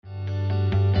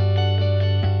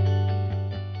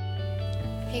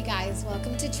Hey guys,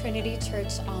 welcome to Trinity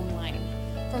Church Online.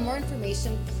 For more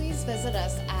information, please visit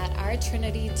us at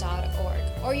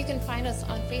ourtrinity.org, or you can find us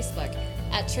on Facebook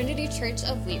at Trinity Church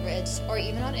of Wheat Ridge, or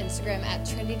even on Instagram at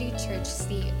Trinity Church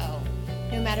CO.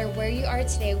 No matter where you are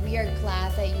today, we are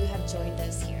glad that you have joined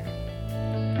us here.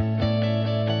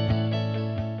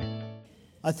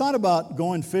 I thought about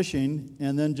going fishing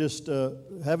and then just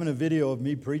having a video of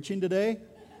me preaching today.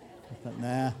 I thought,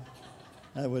 nah,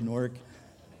 that wouldn't work.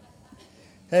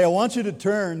 Hey, I want you to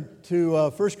turn to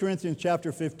 1 Corinthians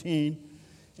chapter 15,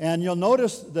 and you'll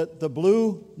notice that the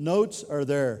blue notes are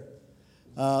there.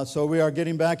 So we are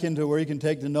getting back into where you can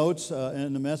take the notes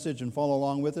and the message and follow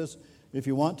along with us if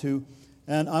you want to.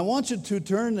 And I want you to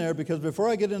turn there because before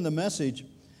I get into the message,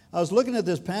 I was looking at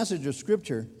this passage of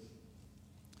Scripture,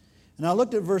 and I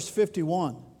looked at verse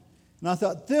 51, and I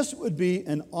thought this would be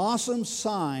an awesome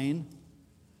sign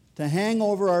to hang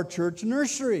over our church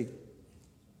nursery.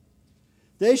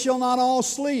 They shall not all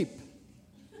sleep,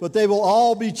 but they will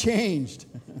all be changed.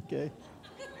 Okay?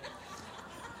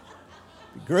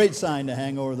 Great sign to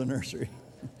hang over the nursery.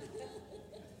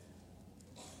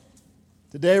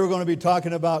 Today we're going to be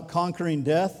talking about conquering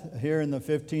death here in the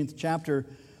 15th chapter.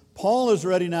 Paul is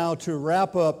ready now to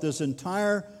wrap up this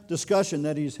entire discussion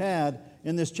that he's had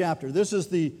in this chapter. This is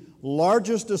the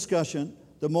largest discussion,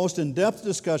 the most in-depth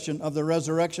discussion of the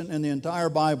resurrection in the entire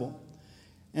Bible.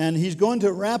 And he's going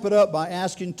to wrap it up by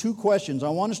asking two questions. I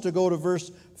want us to go to verse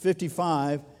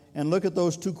 55 and look at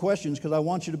those two questions because I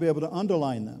want you to be able to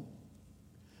underline them.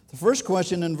 The first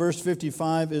question in verse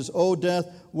 55 is, "O death,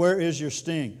 where is your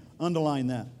sting?" Underline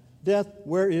that. Death,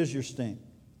 where is your sting?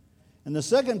 And the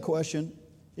second question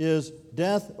is,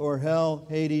 "Death or hell,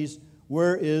 Hades,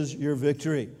 where is your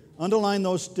victory?" Underline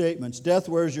those statements. Death,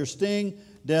 where is your sting?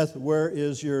 Death, where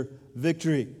is your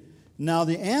victory? Now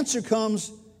the answer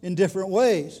comes in different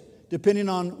ways, depending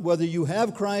on whether you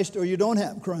have Christ or you don't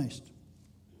have Christ.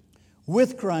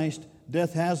 With Christ,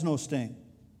 death has no sting.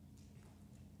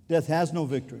 Death has no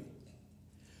victory.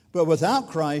 But without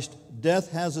Christ,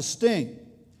 death has a sting,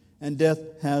 and death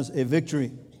has a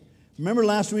victory. Remember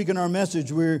last week in our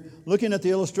message, we were looking at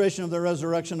the illustration of the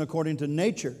resurrection according to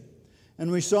nature. And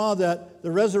we saw that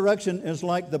the resurrection is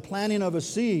like the planting of a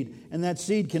seed, and that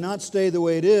seed cannot stay the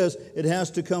way it is. It has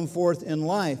to come forth in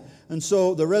life. And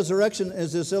so the resurrection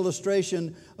is this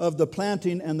illustration of the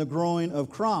planting and the growing of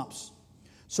crops.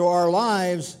 So our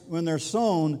lives, when they're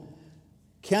sown,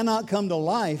 cannot come to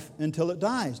life until it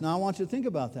dies. Now I want you to think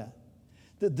about that.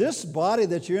 That this body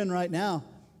that you're in right now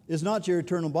is not your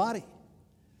eternal body.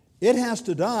 It has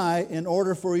to die in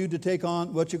order for you to take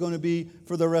on what you're going to be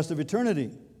for the rest of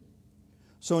eternity.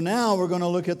 So now we're going to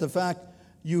look at the fact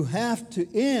you have to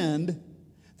end,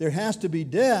 there has to be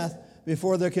death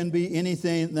before there can be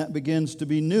anything that begins to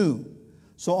be new.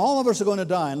 So all of us are going to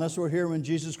die unless we're here when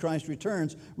Jesus Christ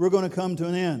returns. We're going to come to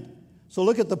an end. So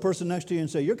look at the person next to you and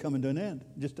say, "You're coming to an end."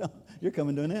 Just tell them, "You're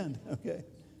coming to an end." Okay.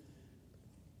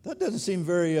 That doesn't seem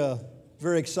very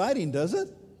exciting, does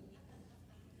it?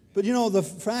 But you know, the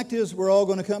fact is we're all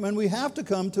going to come, and we have to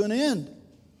come to an end.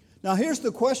 Now here's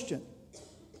the question.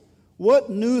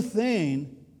 What new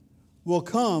thing will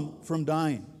come from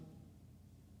dying?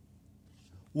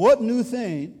 What new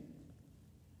thing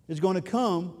is going to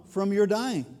come from your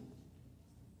dying?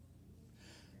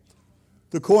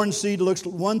 The corn seed looks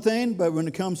one thing, but when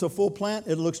it comes to a full plant,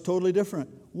 it looks totally different.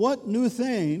 What new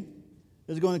thing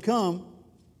is going to come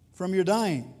from your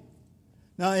dying?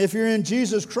 Now, if you're in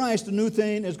Jesus Christ, the new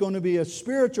thing is going to be a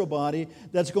spiritual body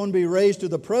that's going to be raised to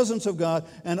the presence of God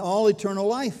and all eternal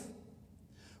life.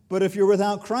 But if you're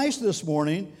without Christ this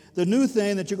morning, the new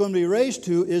thing that you're going to be raised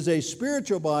to is a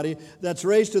spiritual body that's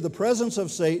raised to the presence of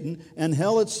Satan and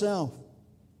hell itself.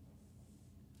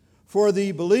 For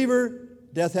the believer,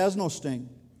 death has no sting.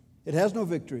 It has no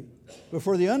victory. But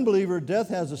for the unbeliever, death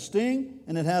has a sting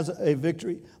and it has a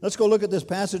victory. Let's go look at this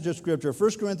passage of Scripture,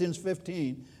 1 Corinthians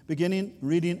 15, beginning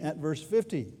reading at verse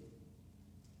 50.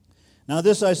 "Now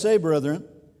this I say, brethren,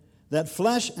 that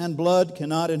flesh and blood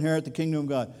cannot inherit the kingdom of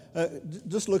God."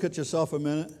 Just look at yourself a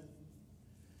minute.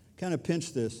 Kind of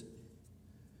pinch this.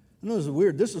 I know this is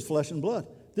weird. This is flesh and blood.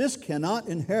 This cannot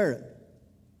inherit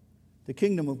the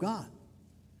kingdom of God.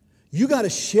 You got to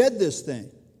shed this thing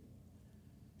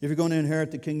if you're going to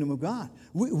inherit the kingdom of God.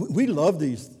 We love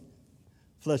these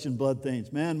flesh and blood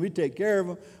things. Man, we take care of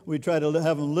them. We try to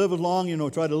have them live long,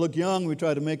 try to look young. We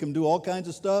try to make them do all kinds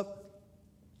of stuff.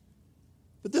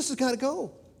 But this has got to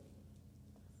go.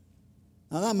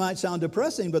 Now that might sound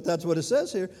depressing, but that's what it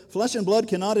says here. Flesh and blood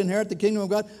cannot inherit the kingdom of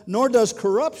God, nor does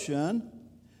corruption.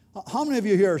 How many of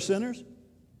you here are sinners?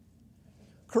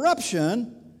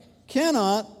 Corruption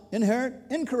cannot inherit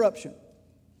incorruption.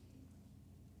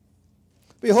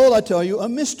 Behold, I tell you a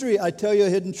mystery. I tell you a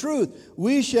hidden truth.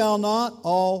 We shall not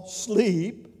all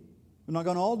sleep. We're not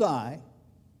going to all die.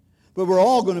 But we're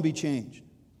all going to be changed.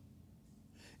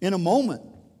 In a moment,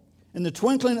 in the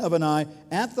twinkling of an eye,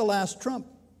 at the last trump.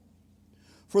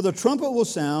 For the trumpet will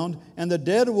sound, and the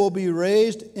dead will be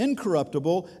raised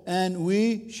incorruptible, and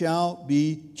we shall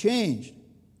be changed.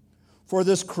 For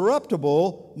this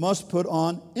corruptible must put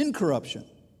on incorruption,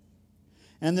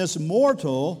 and this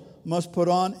mortal must put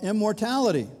on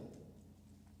immortality.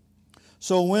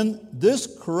 So when this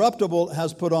corruptible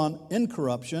has put on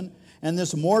incorruption, and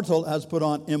this mortal has put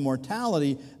on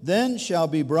immortality, then shall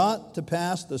be brought to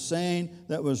pass the saying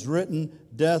that was written,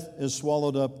 death is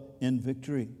swallowed up in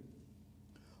victory.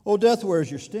 O death, where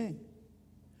is your sting?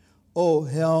 O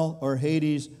hell or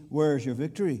Hades, where is your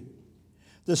victory?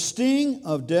 The sting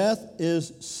of death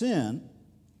is sin,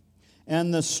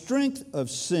 and the strength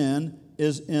of sin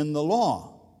is in the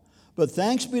law. But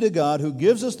thanks be to God who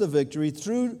gives us the victory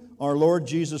through our Lord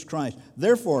Jesus Christ.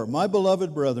 Therefore, my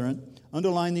beloved brethren,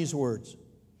 underline these words.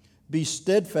 Be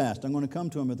steadfast. I'm going to come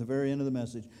to them at the very end of the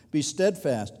message. Be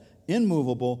steadfast,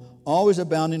 immovable, always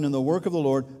abounding in the work of the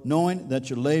Lord, knowing that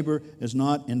your labor is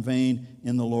not in vain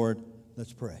in the Lord.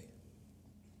 Let's pray.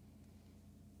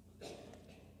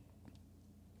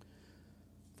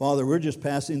 Father, we're just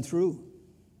passing through.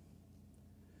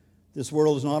 This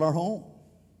world is not our home,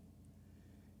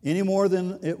 any more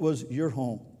than it was your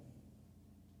home.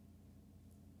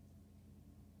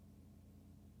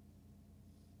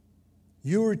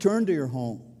 You return to your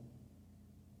home.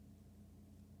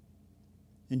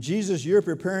 And Jesus, you're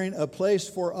preparing a place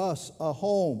for us, a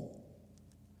home,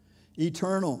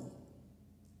 eternal.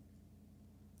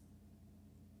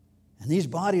 And these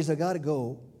bodies have got to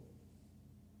go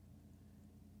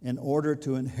in order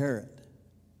to inherit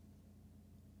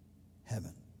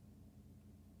heaven.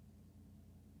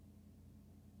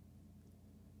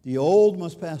 The old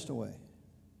must pass away.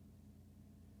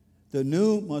 The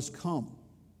new must come.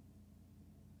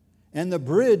 And the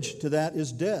bridge to that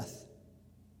is death.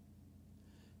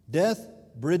 Death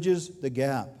bridges the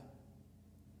gap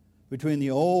between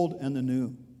the old and the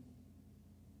new.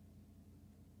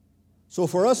 So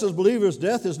for us as believers,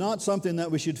 death is not something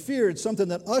that we should fear. It's something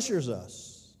that ushers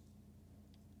us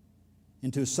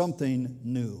into something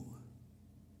new.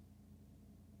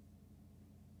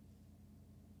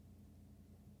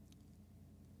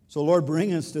 So Lord,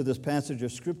 bring us to this passage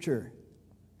of Scripture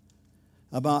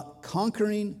about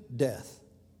conquering death.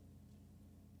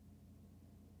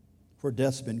 For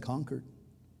death's been conquered.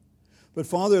 But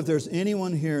Father, if there's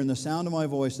anyone here in the sound of my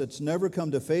voice that's never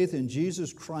come to faith in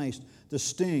Jesus Christ, the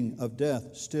sting of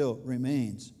death still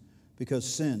remains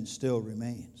because sin still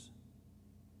remains.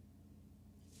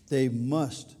 They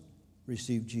must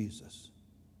receive Jesus.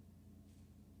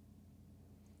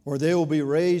 Or they will be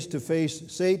raised to face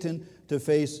Satan, to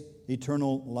face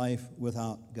eternal life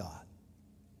without God.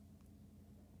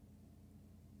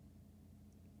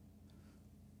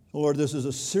 Lord, this is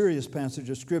a serious passage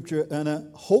of Scripture and a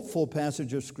hopeful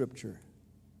passage of Scripture.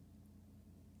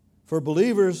 For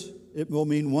believers, it will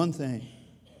mean one thing.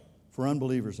 For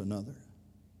unbelievers, another.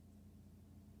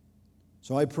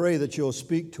 So I pray that you'll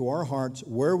speak to our hearts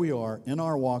where we are in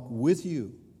our walk with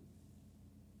you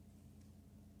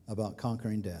about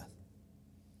conquering death.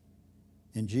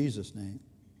 In Jesus' name,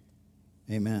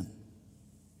 amen.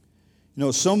 You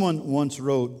know, someone once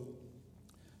wrote,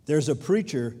 there's a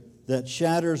preacher that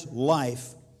shatters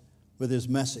life with his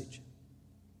message.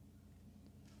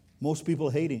 Most people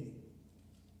hate him.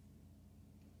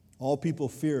 All people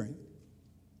fear him.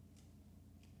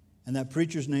 And that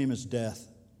preacher's name is death.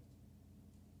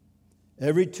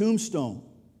 Every tombstone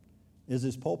is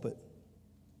his pulpit.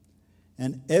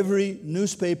 And every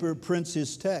newspaper prints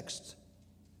his text.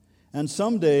 And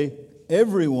someday,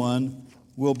 everyone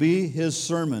will be his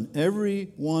sermon.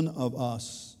 Every one of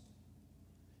us.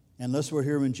 Unless we're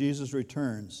here when Jesus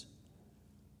returns,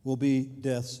 will be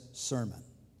death's sermon.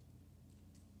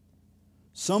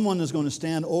 Someone is going to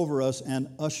stand over us and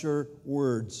usher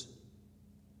words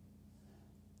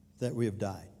that we have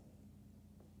died.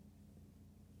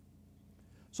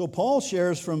 So Paul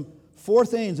shares from four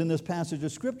things in this passage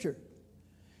of Scripture.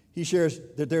 He shares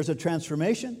that there's a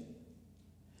transformation,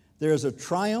 there's a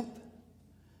triumph,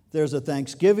 there's a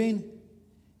thanksgiving,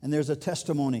 and there's a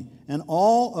testimony. And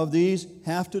all of these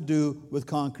have to do with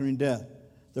conquering death.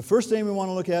 The first thing we want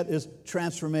to look at is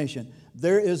transformation.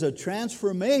 There is a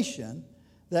transformation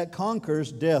that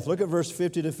conquers death. Look at verse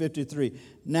 50 to 53.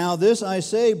 Now this I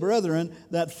say, brethren,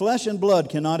 that flesh and blood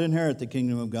cannot inherit the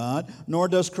kingdom of God, nor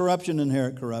does corruption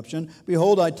inherit corruption.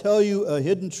 Behold, I tell you a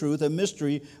hidden truth, a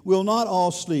mystery. We'll not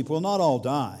all sleep, we'll not all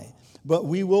die, but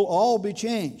we will all be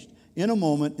changed. in a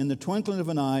moment, in the twinkling of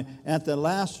an eye, at the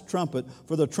last trumpet.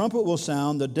 For the trumpet will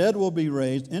sound, the dead will be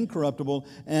raised incorruptible,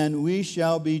 and we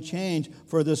shall be changed.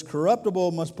 For this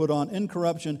corruptible must put on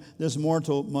incorruption, this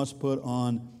mortal must put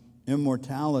on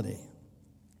immortality.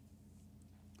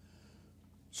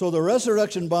 So the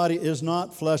resurrection body is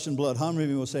not flesh and blood. How many of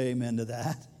you will say amen to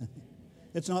that?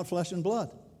 It's not flesh and blood.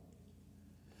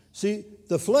 See,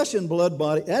 the flesh and blood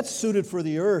body, that's suited for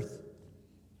the earth.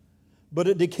 But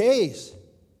it decays.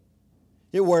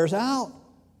 It wears out.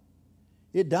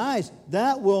 It dies.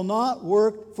 That will not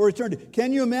work for eternity.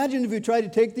 Can you imagine if you tried to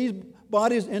take these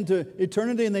bodies into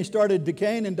eternity and they started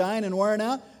decaying and dying and wearing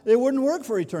out? It wouldn't work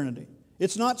for eternity.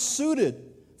 It's not suited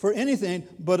for anything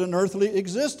but an earthly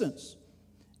existence.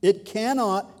 It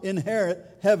cannot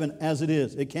inherit heaven as it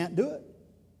is. It can't do it.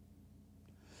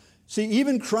 See,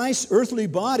 even Christ's earthly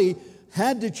body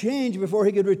had to change before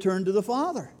he could return to the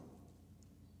Father.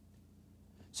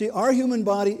 See, our human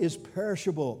body is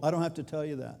perishable. I don't have to tell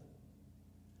you that.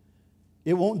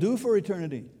 It won't do for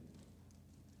eternity.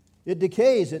 It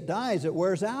decays, it dies, it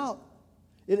wears out.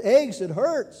 It aches, it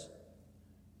hurts.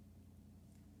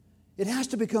 It has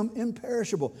to become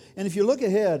imperishable. And if you look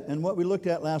ahead and what we looked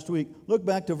at last week, look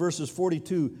back to verses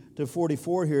 42 to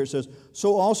 44 here. It says,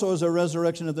 so also is a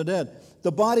resurrection of the dead.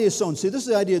 The body is sown. See, this is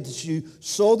the idea that you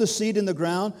sow the seed in the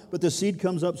ground, but the seed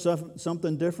comes up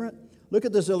something different. Look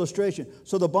at this illustration.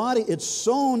 So the body, it's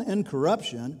sown in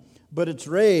corruption, but it's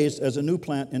raised as a new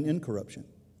plant in incorruption.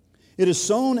 It is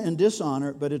sown in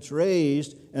dishonor, but it's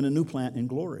raised in a new plant in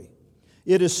glory.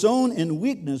 It is sown in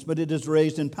weakness, but it is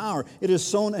raised in power. It is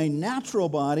sown a natural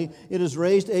body. It is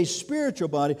raised a spiritual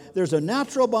body. There's a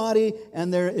natural body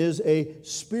and there is a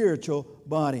spiritual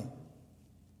body.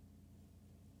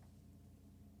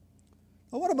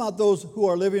 Now, what about those who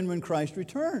are living when Christ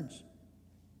returns?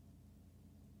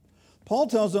 Paul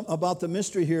tells them about the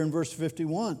mystery here in verse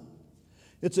 51.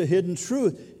 It's a hidden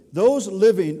truth. Those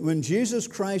living when Jesus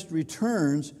Christ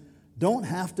returns don't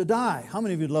have to die. How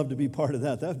many of you would love to be part of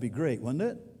that? That would be great, wouldn't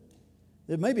it?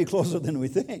 It may be closer than we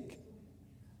think.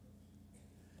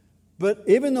 But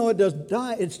even though it does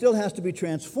die, it still has to be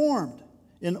transformed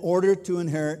in order to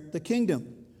inherit the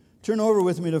kingdom. Turn over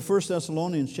with me to 1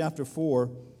 Thessalonians chapter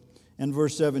 4 and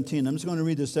verse 17. I'm just going to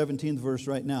read the 17th verse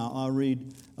right now. I'll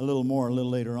read a little more a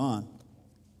little later on.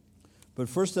 But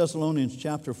 1 Thessalonians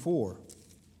chapter 4.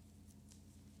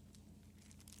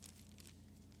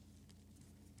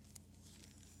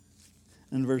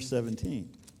 And verse 17.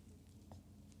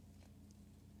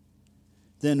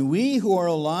 Then we who are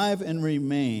alive and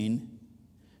remain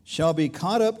shall be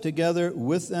caught up together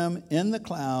with them in the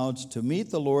clouds to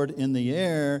meet the Lord in the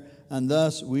air, and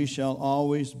thus we shall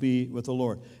always be with the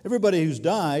Lord. Everybody who's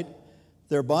died,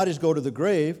 their bodies go to the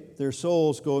grave, their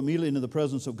souls go immediately into the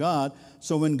presence of God.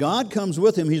 So when God comes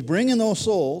with him, he's bringing those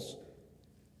souls,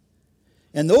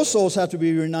 and those souls have to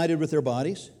be reunited with their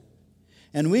bodies.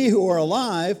 And we who are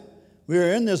alive, we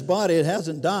are in this body, it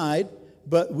hasn't died,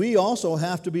 but we also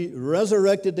have to be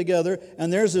resurrected together.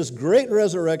 And there's this great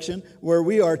resurrection where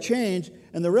we are changed.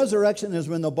 And the resurrection is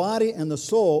when the body and the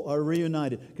soul are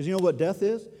reunited. Because you know what death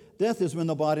is? Death is when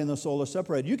the body and the soul are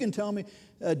separated. You can tell me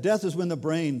death is when the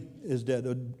brain is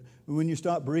dead, when you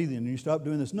stop breathing and you stop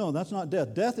doing this. No, that's not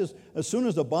death. Death is as soon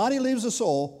as the body leaves the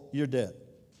soul, you're dead.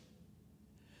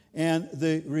 And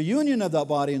the reunion of that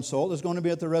body and soul is going to be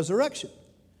at the resurrection.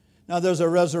 Now, there's a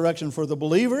resurrection for the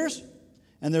believers,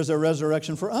 and there's a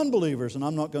resurrection for unbelievers. And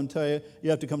I'm not going to tell you,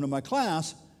 you have to come to my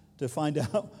class to find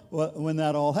out when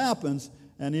that all happens.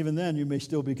 And even then, you may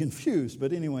still be confused.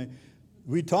 But anyway,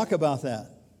 we talk about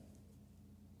that.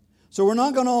 So we're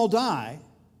not going to all die,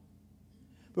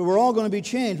 but we're all going to be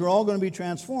changed. We're all going to be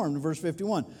transformed in verse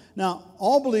 51. Now,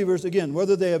 all believers, again,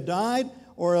 whether they have died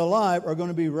or alive, are going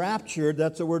to be raptured.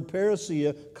 That's the word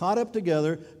parousia, caught up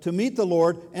together to meet the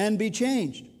Lord and be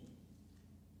changed.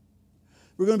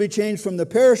 We're going to be changed from the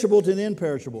perishable to the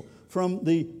imperishable, from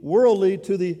the worldly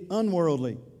to the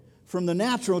unworldly, from the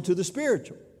natural to the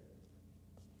spiritual.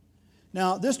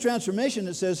 Now, this transformation,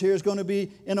 it says here, is going to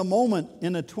be in a moment,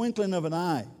 in a twinkling of an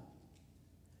eye.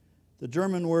 The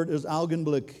German word is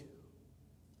Augenblick.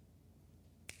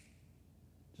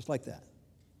 Just like that.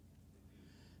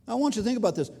 Now, I want you to think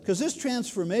about this, because this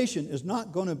transformation is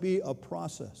not going to be a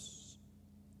process.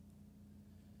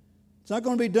 It's not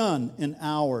going to be done in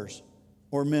hours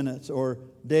or minutes or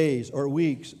days or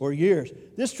weeks or years.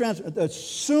 As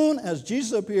soon as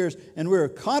Jesus appears and we're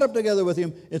caught up together with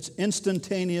him, it's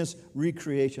instantaneous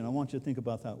recreation. I want you to think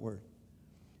about that word.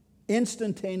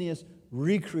 Instantaneous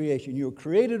recreation. You were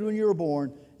created when you were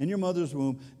born in your mother's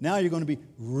womb. Now you're going to be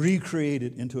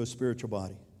recreated into a spiritual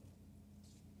body.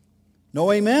 No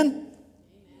amen?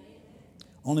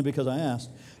 Only because I asked.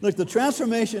 Look, the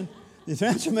transformation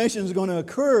is going to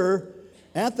occur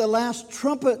at the last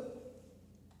trumpet.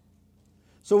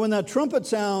 So when that trumpet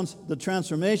sounds, the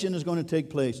transformation is going to take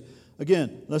place.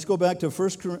 Again, let's go back to 1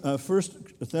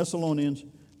 Thessalonians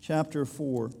chapter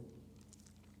 4.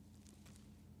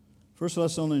 1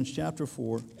 Thessalonians chapter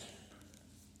 4,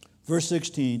 verse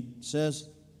 16 says,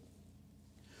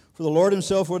 "For the Lord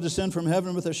himself will descend from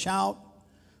heaven with a shout,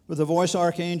 with the voice of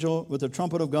archangel, with the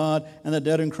trumpet of God, and the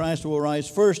dead in Christ will rise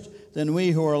first. Then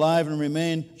we who are alive and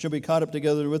remain shall be caught up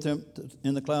together with him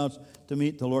in the clouds to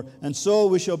meet the Lord. And so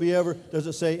we shall be ever," does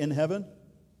it say in heaven?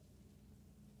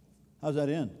 How's that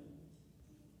end?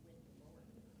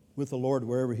 With the Lord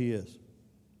wherever he is.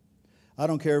 I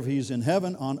don't care if he's in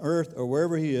heaven, on earth, or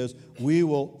wherever he is, we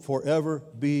will forever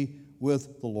be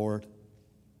with the Lord.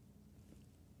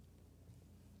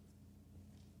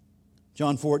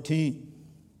 John 14.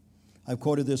 I've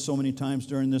quoted this so many times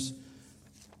during this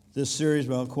series,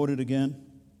 but I'll quote it again.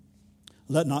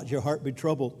 "Let not your heart be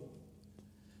troubled,"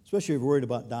 especially if you're worried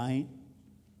about dying.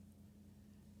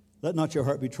 "Let not your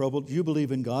heart be troubled. You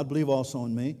believe in God, believe also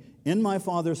in me. In my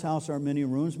Father's house are many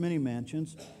rooms, many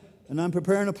mansions, and I'm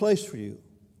preparing a place for you.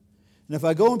 And if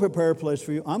I go and prepare a place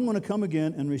for you, I'm going to come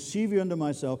again and receive you unto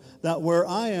myself, that where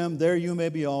I am, there you may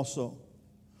be also.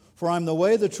 For I'm the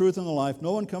way, the truth, and the life.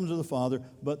 No one comes to the Father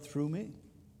but through me."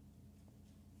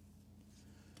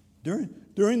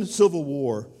 During the Civil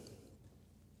War,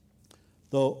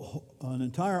 an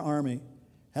entire army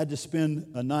had to spend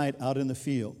a night out in the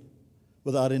field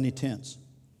without any tents.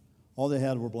 All they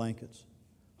had were blankets.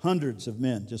 Hundreds of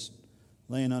men just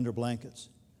laying under blankets.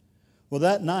 Well,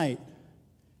 that night,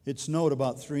 it snowed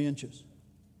about 3 inches.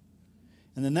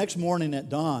 And the next morning at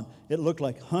dawn, it looked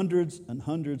like hundreds and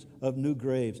hundreds of new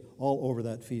graves all over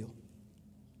that field.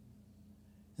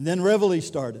 And then reveille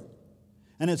started.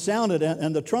 And it sounded,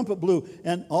 and the trumpet blew.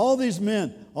 And all these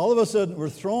men, all of a sudden, were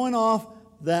throwing off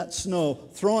that snow,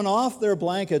 throwing off their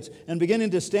blankets, and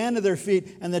beginning to stand to their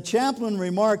feet. And the chaplain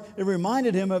remarked, it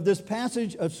reminded him of this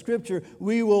passage of Scripture,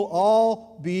 "We will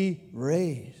all be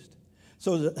raised."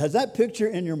 So has that picture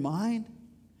in your mind?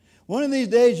 One of these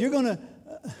days, you're going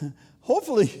to,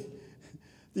 hopefully,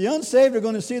 the unsaved are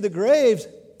going to see the graves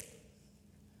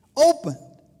open.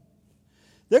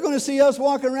 They're going to see us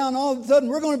walking around, all of a sudden,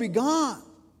 we're going to be gone.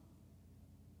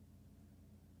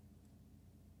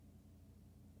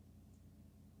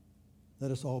 Let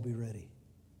us all be ready.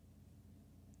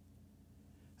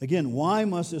 Again, why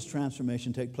must this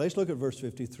transformation take place? Look at verse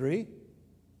 53.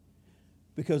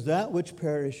 "Because that which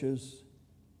perishes,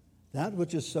 that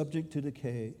which is subject to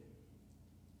decay,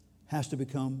 has to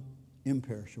become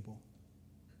imperishable."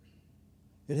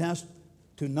 It has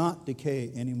to not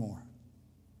decay anymore.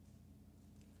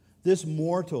 This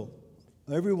mortal,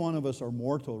 every one of us are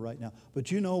mortal right now.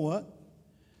 But you know what?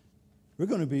 We're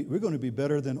going to be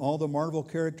better than all the Marvel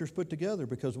characters put together,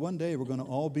 because one day we're going to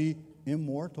all be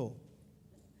immortal.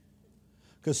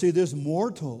 Because see, this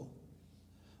mortal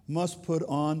must put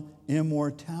on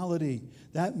immortality.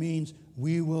 That means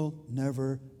we will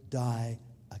never die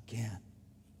again.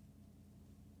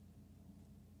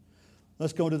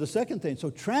 Let's go to the second thing. So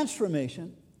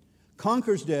transformation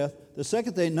conquers death. The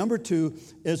second thing, number 2,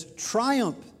 is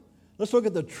triumph. Let's look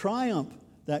at the triumph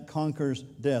that conquers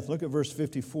death. Look at verse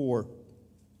 54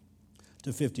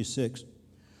 to 56.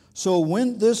 "So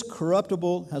when this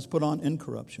corruptible has put on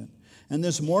incorruption, and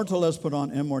this mortal has put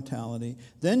on immortality,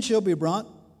 then shall be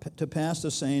brought to pass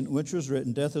the saying which was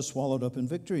written, Death is swallowed up in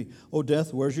victory. O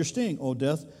death, where's your sting? O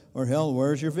death or hell,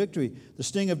 where's your victory? The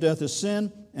sting of death is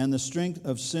sin, and the strength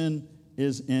of sin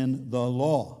is in the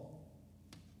law."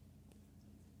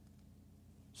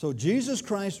 So Jesus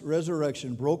Christ's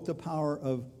resurrection broke the power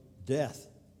of death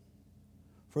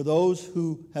for those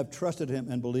who have trusted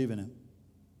him and believe in him.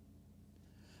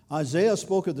 Isaiah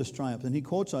spoke of this triumph, and he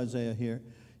quotes Isaiah here.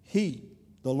 "He,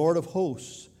 the Lord of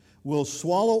hosts, will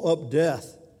swallow up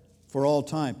death for all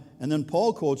time." And then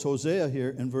Paul quotes Hosea here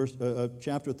in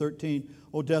chapter 13.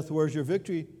 "O death, where's your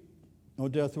victory? O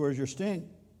death, where's your sting?"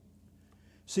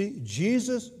 See,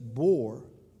 Jesus bore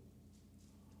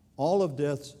all of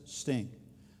death's sting.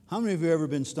 How many of you have ever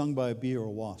been stung by a bee or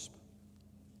a wasp?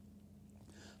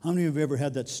 How many of you have ever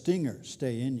had that stinger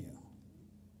stay in you?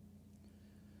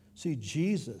 See,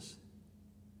 Jesus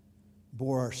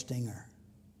bore our stinger.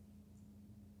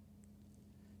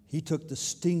 He took the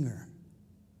stinger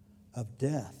of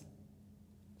death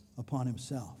upon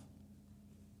himself.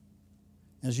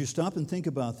 As you stop and think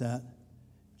about that,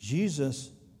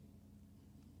 Jesus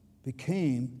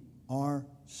became our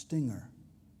stinger.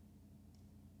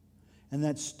 And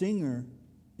that stinger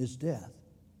is death.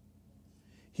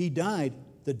 He died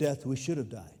the death we should have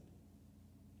died.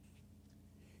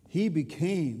 He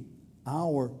became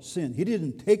our sin. He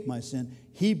didn't take my sin.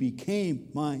 He became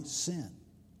my sin.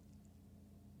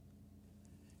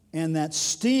 And that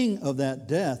sting of that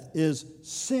death is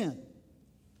sin.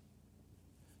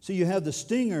 See, you have the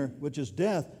stinger, which is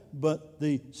death, but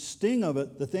the sting of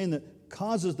it, the thing that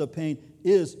causes the pain,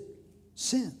 is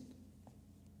sin.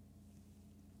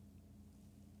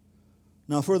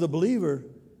 Now, for the believer,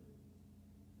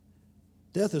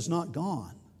 death is not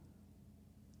gone,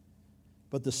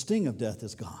 but the sting of death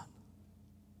is gone.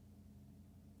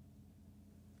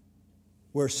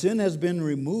 Where sin has been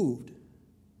removed,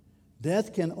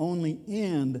 death can only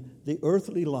end the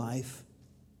earthly life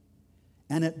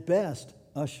and at best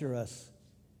usher us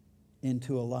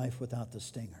into a life without the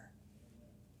stinger.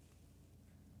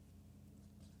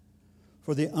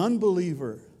 For the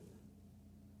unbeliever,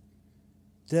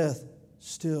 death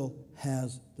still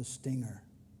has the stinger.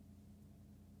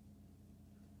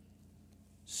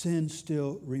 Sin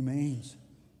still remains.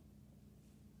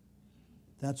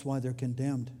 That's why they're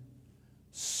condemned.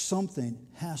 Something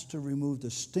has to remove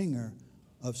the stinger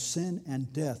of sin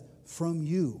and death from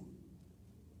you,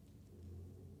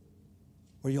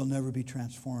 or you'll never be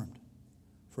transformed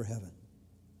for heaven.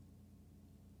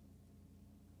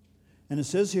 And it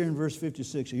says here in verse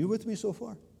 56, are you with me so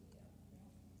far?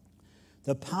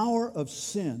 The power of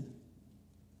sin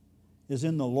is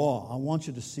in the law. I want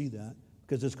you to see that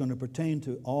because it's going to pertain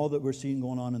to all that we're seeing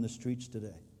going on in the streets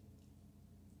today.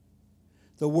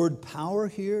 The word power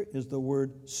here is the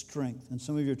word strength. And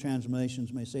some of your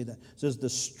translations may say that. It says the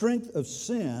strength of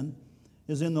sin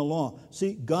is in the law.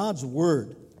 See, God's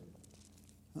word,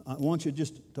 I want you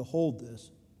just to hold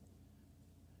this.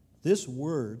 This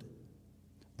word,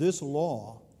 this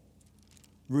law,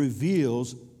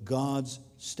 reveals God's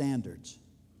standards.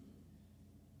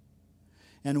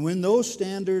 And when those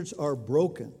standards are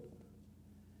broken,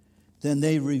 then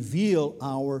they reveal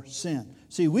our sin.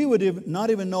 See, we would not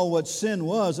even know what sin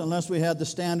was unless we had the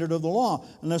standard of the law,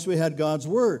 unless we had God's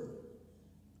word.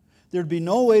 There'd be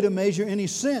no way to measure any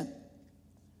sin.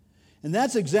 And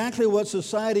that's exactly what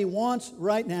society wants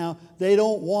right now. They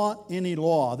don't want any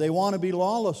law. They want to be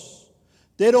lawless.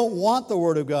 They don't want the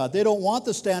Word of God. They don't want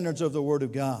the standards of the Word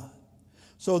of God.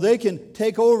 So they can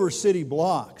take over city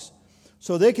blocks.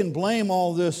 So they can blame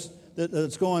all this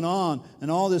that's going on and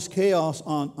all this chaos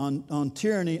on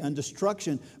tyranny and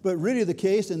destruction. But really the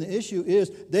case and the issue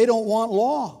is they don't want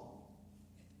law.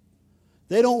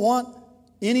 They don't want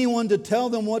anyone to tell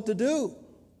them what to do.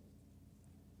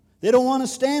 They don't want a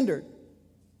standard.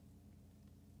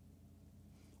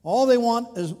 All they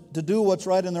want is to do what's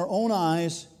right in their own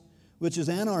eyes, which is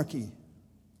anarchy.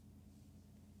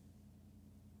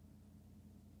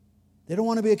 They don't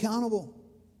want to be accountable.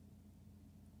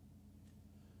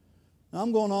 Now,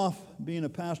 I'm going off being a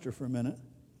pastor for a minute,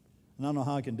 and I don't know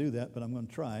how I can do that, but I'm going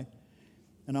to try.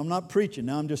 And I'm not preaching,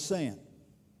 now I'm just saying.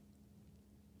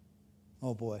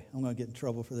 Oh boy, I'm going to get in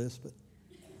trouble for this, but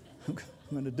I'm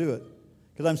going to do it.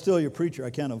 Because I'm still your preacher,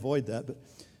 I can't avoid that. But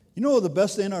you know what the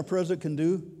best thing our president can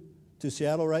do to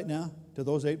Seattle right now, to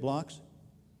those 8 blocks?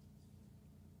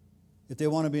 If they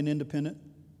want to be an independent,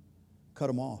 cut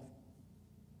them off.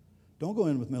 Don't go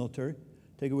in with military.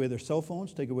 Take away their cell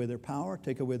phones, take away their power,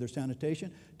 take away their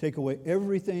sanitation, take away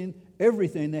everything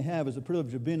they have as a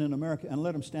privilege of being in America, and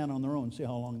let them stand on their own and see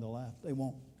how long they'll last. They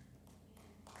won't.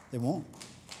 They won't.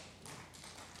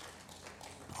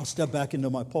 I'll step back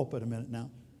into my pulpit a minute now.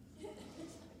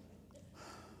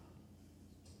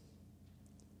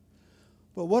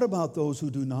 But what about those who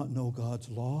do not know God's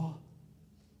law?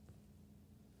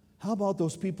 How about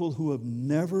those people who have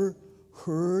never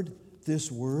heard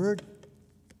this word?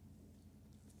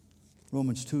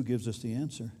 Romans 2 gives us the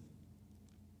answer.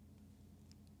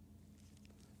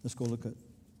 Let's go look at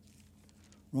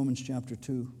Romans chapter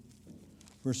 2,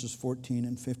 verses 14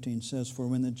 and 15 says, "For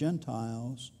when the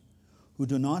Gentiles who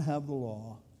do not have the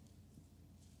law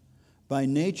by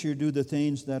nature do the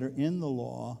things that are in the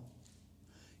law."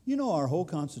 You know, our whole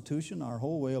Constitution, our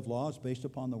whole way of law is based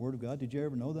upon the Word of God. Did you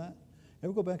ever know that?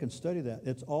 Ever go back and study that?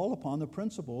 It's all upon the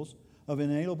principles of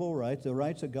inalienable rights, the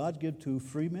rights that God gives to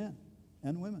free men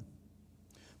and women.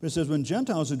 But it says, when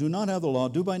Gentiles who do not have the law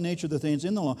do by nature the things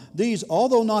in the law, these,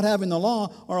 although not having the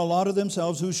law, are allotted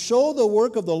themselves, who show the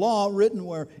work of the law written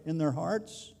where? In their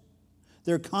hearts.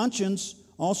 Their conscience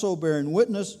also bearing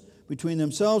witness between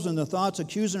themselves and the thoughts,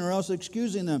 accusing or else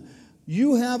excusing them.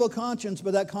 You have a conscience,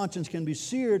 but that conscience can be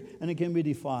seared and it can be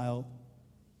defiled.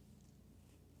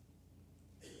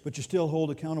 But you still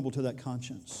hold accountable to that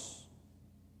conscience,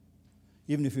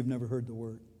 even if you've never heard the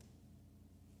word.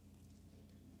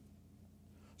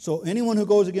 So anyone who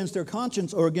goes against their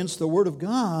conscience or against the word of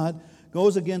God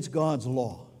goes against God's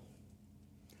law.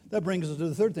 that brings us to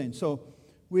the third thing. So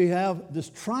we have this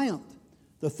triumph.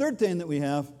 The third thing that we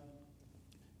have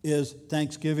is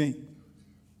thanksgiving.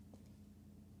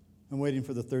 I'm waiting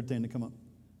for the third thing to come up.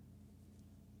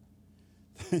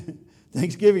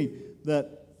 Thanksgiving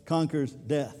that conquers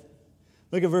death.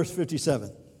 Look at verse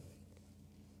 57.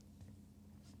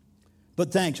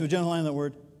 But thanks. Would you underline that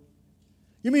word?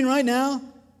 You mean right now?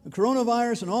 The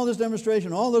coronavirus and all this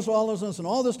demonstration, all this lawlessness and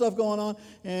all this stuff going on.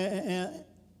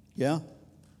 Yeah.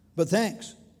 But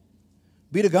thanks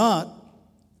be to God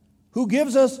who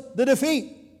gives us the defeat.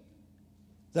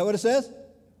 Is that what it says?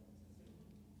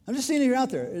 I'm just seeing you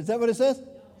out there. Is that what it says?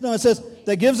 No, it says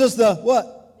that gives us the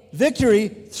what? Victory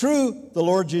through the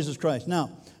Lord Jesus Christ. Now,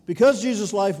 because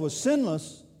Jesus' life was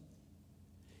sinless,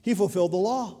 he fulfilled the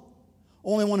law.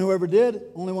 Only one who ever did,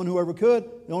 only one who ever could,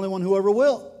 the only one who ever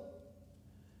will.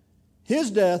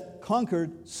 His death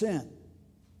conquered sin.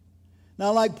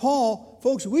 Now, like Paul,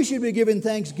 folks, we should be giving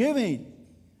thanksgiving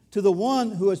to the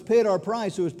one who has paid our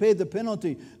price, who has paid the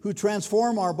penalty, who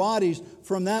transformed our bodies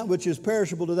from that which is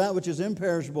perishable to that which is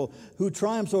imperishable, who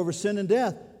triumphs over sin and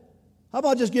death. How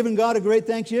about just giving God a great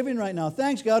thanksgiving right now?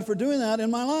 Thanks, God, for doing that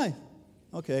in my life.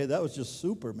 Okay, that was just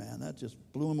super, man. That just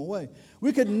blew him away.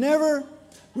 We could have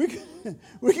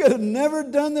never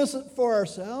done this for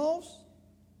ourselves.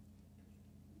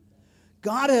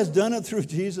 God has done it through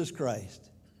Jesus Christ.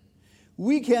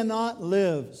 We cannot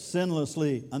live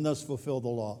sinlessly and thus fulfill the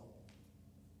law.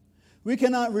 We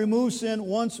cannot remove sin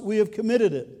once we have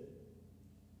committed it.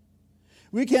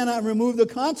 We cannot remove the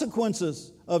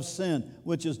consequences of sin,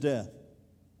 which is death.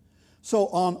 So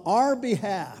on our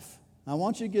behalf, I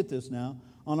want you to get this now,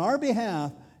 on our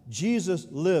behalf, Jesus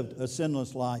lived a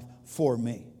sinless life for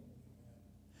me.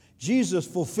 Jesus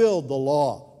fulfilled the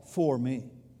law for me.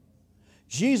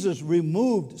 Jesus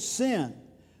removed sin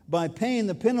by paying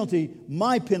the penalty,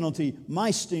 my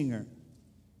stinger.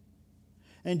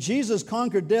 And Jesus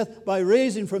conquered death by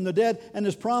raising from the dead and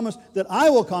has promised that I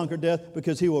will conquer death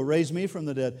because he will raise me from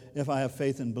the dead if I have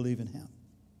faith and believe in him.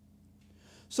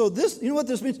 So this, you know what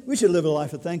this means? We should live a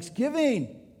life of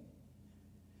thanksgiving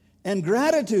and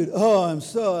gratitude. Oh,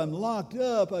 I'm locked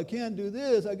up. I can't do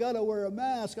this. I got to wear a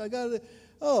mask.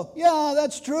 Oh, yeah,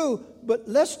 that's true. But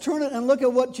let's turn it and look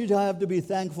at what you have to be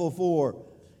thankful for.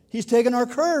 He's taken our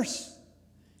curse.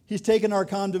 He's taken our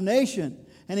condemnation.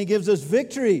 And he gives us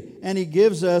victory. And he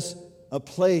gives us a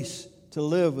place to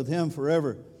live with him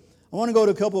forever. I want to go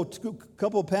to a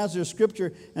couple passages of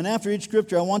Scripture. And after each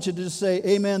Scripture, I want you to just say,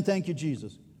 Amen, thank you,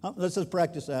 Jesus. Let's just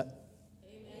practice that.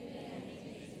 Amen.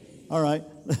 All right.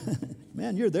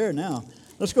 Man, you're there now.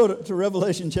 Let's go to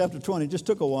Revelation chapter 20. It just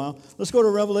took a while. Let's go to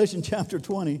Revelation chapter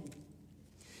 20.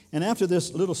 And after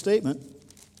this little statement,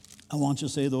 I want you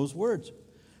to say those words.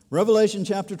 Revelation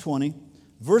chapter 20,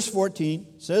 verse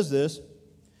 14 says this.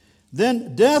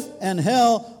 Then death and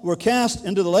hell were cast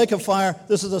into the lake of fire.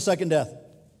 This is the second death.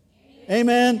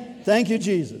 Amen. Thank you,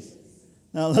 Jesus.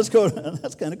 Now let's go.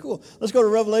 That's kind of cool. Let's go to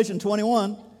Revelation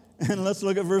 21 and let's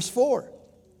look at verse 4.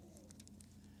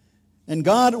 And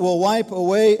God will wipe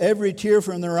away every tear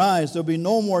from their eyes. There'll be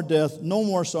no more death, no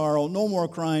more sorrow, no more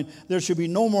crying. There should be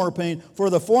no more pain. For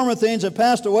the former things have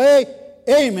passed away.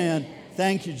 Amen.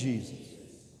 Thank you, Jesus.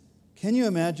 Can you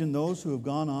imagine those who have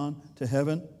gone on to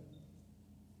heaven?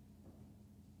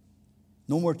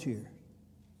 No more tears.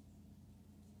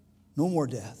 No more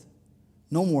death.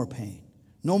 No more pain.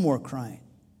 No more crying.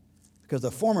 Because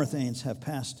the former things have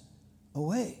passed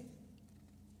away.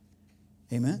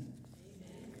 Amen?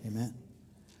 Amen.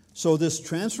 So this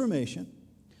transformation,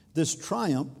 this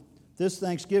triumph, this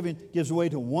thanksgiving gives way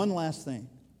to one last thing.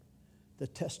 The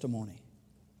testimony.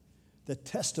 The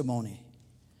testimony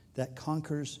that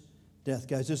conquers death.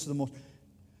 Guys, this is the most...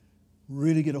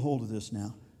 Really get a hold of this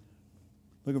now.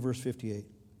 Look at verse 58.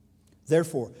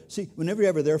 Therefore. See, whenever you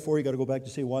have a therefore, you got to go back to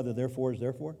see why the therefore is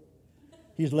therefore.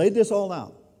 He's laid this all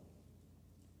out.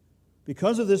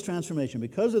 Because of this transformation,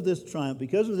 because of this triumph,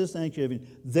 because of this thanksgiving,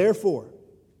 therefore,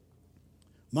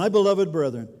 my beloved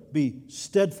brethren, be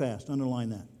steadfast, underline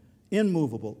that.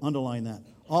 Immovable, underline that.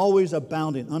 Always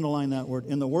abounding, underline that word,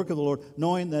 in the work of the Lord,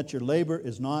 knowing that your labor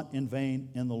is not in vain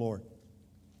in the Lord.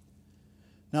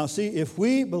 Now see, if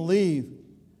we believe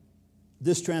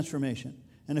this transformation,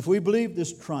 and if we believe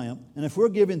this triumph, and if we're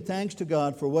giving thanks to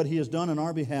God for what he has done on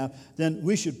our behalf, then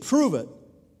we should prove it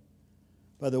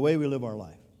by the way we live our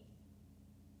life.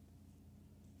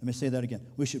 Let me say that again.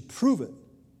 We should prove it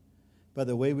by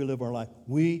the way we live our life.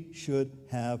 We should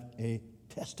have a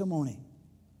testimony.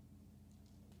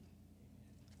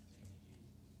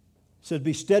 It says,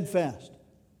 be steadfast,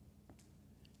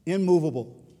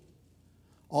 immovable,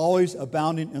 always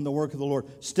abounding in the work of the Lord.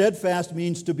 Steadfast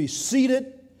means to be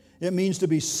seated It means to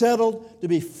be settled, to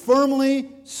be firmly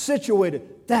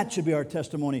situated. That should be our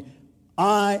testimony.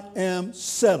 I am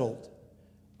settled.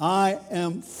 I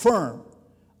am firm.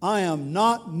 I am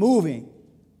not moving.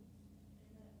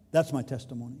 That's my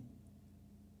testimony.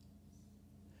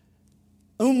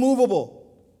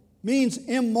 Unmovable means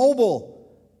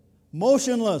immobile,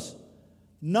 motionless,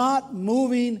 not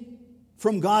moving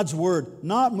from God's word,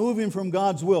 not moving from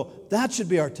God's will. That should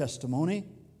be our testimony.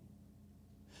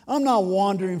 I'm not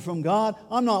wandering from God.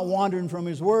 I'm not wandering from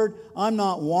His word. I'm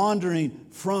not wandering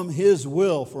from His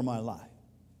will for my life.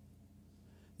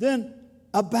 Then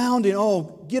abounding.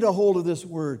 Oh, get a hold of this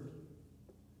word.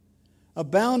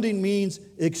 Abounding means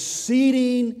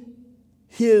exceeding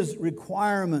His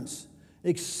requirements.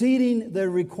 Exceeding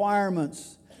their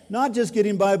requirements. Not just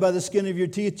getting by the skin of your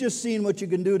teeth, just seeing what you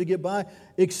can do to get by.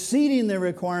 Exceeding their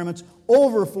requirements,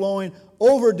 overflowing,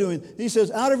 overdoing. He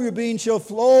says, out of your being shall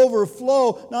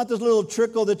overflow. Not this little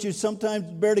trickle that you sometimes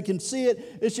barely can see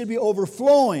it. It should be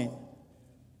overflowing.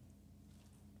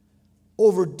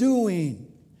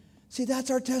 Overdoing. See, that's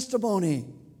our testimony.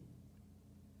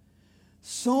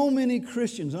 So many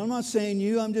Christians, I'm not saying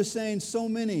you, I'm just saying so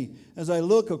many, as I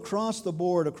look across the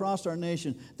board, across our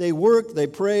nation, they work, they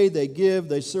pray, they give,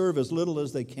 they serve as little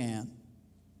as they can,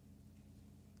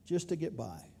 just to get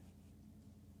by.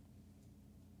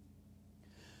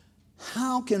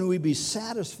 How can we be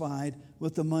satisfied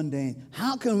with the mundane?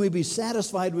 How can we be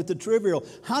satisfied with the trivial?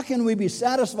 How can we be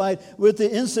satisfied with the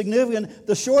insignificant,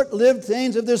 the short-lived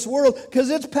things of this world? Because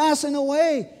it's passing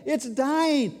away. It's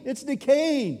dying. It's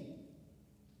decaying.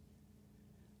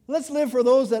 Let's live for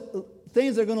those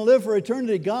things that are going to live for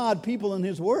eternity. God, people in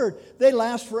His Word, they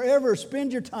last forever.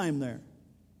 Spend your time there.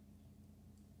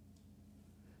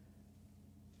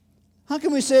 How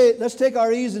can we say, let's take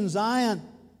our ease in Zion,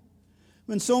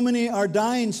 when so many are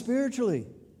dying spiritually?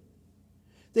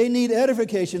 They need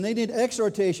edification. They need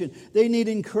exhortation. They need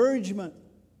encouragement.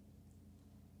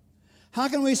 How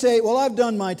can we say, well, I've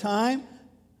done my time.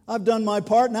 I've done my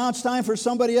part. Now it's time for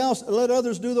somebody else. Let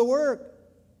others do the work.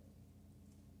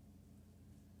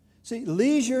 See,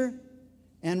 leisure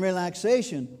and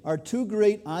relaxation are two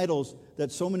great idols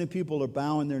that so many people are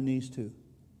bowing their knees to.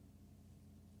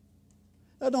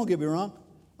 Now, don't get me wrong.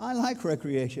 I like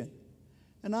recreation.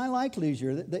 And I like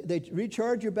leisure. They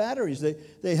recharge your batteries.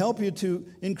 They help you to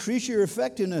increase your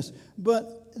effectiveness.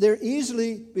 But they're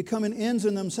easily becoming ends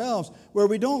in themselves, where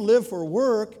we don't live for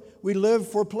work, we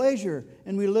live for pleasure,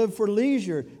 and we live for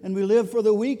leisure, and we live for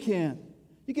the weekend.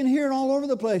 You can hear it all over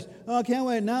the place. Oh, I can't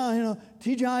wait now,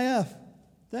 TGIF.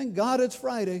 Thank God it's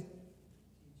Friday.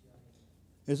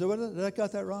 Is it what? Did I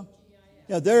got that wrong?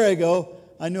 Yeah, there I go.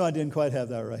 I knew I didn't quite have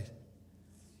that right.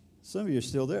 Some of you are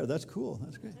still there. That's cool.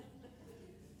 That's great.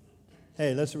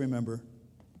 Hey, let's remember,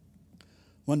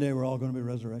 one day we're all going to be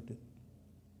resurrected.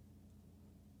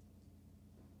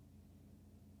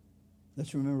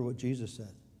 Let's remember what Jesus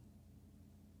said.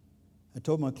 I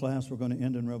told my class we're going to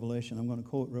end in Revelation. I'm going to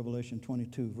quote Revelation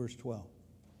 22, verse 12.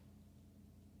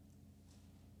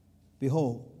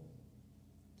 Behold,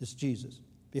 this is Jesus.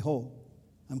 Behold,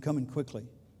 I'm coming quickly.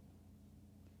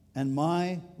 And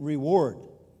my reward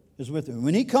is with him.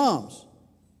 When He comes,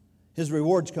 His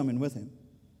reward's coming with Him.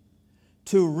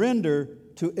 To render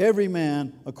to every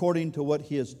man according to what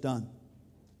he has done.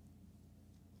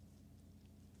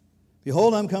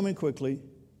 Behold, I'm coming quickly.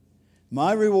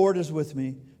 My reward is with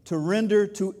me, to render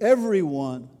to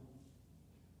everyone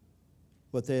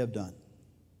what they have done.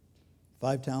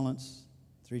 5 talents,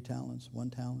 3 talents, 1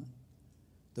 talent.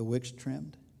 The wicks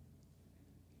trimmed.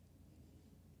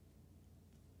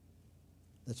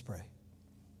 Let's pray.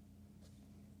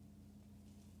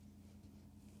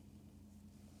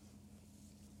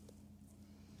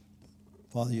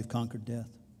 Father, You've conquered death.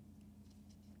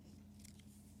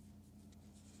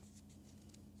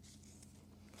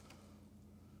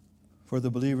 For the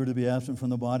believer to be absent from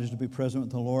the body is to be present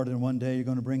with the Lord, and one day You're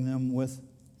going to bring them with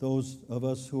those of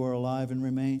us who are alive and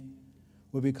remain.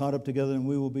 We'll be caught up together and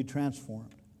we will be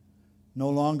transformed. No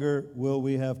longer will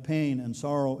we have pain and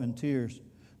sorrow and tears.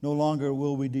 No longer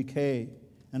will we decay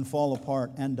and fall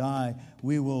apart and die.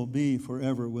 We will be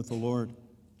forever with the Lord,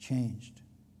 changed.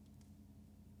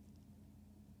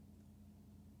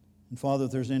 And Father,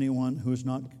 if there's anyone who's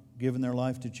not given their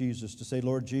life to Jesus, to say,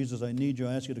 Lord Jesus, I need You.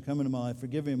 I ask You to come into my life.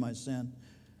 Forgive me my sin.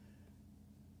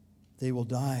 They will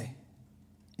die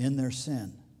in their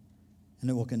sin, and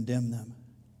it will condemn them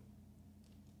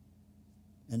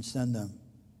and send them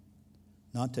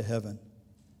not to heaven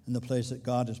and the place that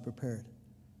God has prepared,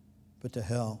 but to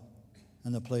hell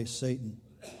and the place Satan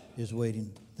is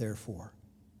waiting there for.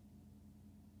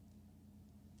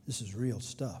 This is real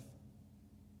stuff.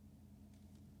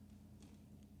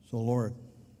 So, Lord,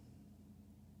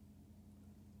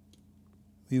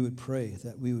 we would pray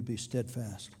that we would be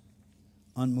steadfast,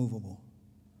 unmovable,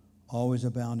 always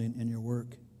abounding in your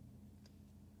work.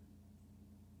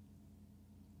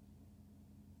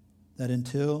 That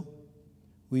until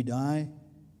we die,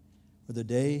 or the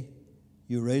day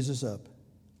you raise us up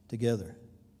together,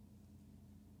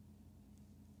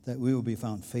 that we will be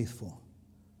found faithful,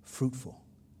 fruitful,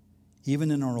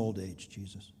 even in our old age,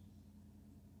 Jesus.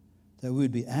 That we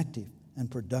would be active and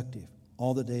productive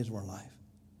all the days of our life.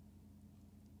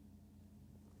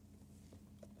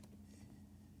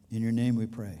 In your name we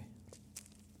pray.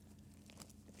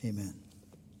 Amen.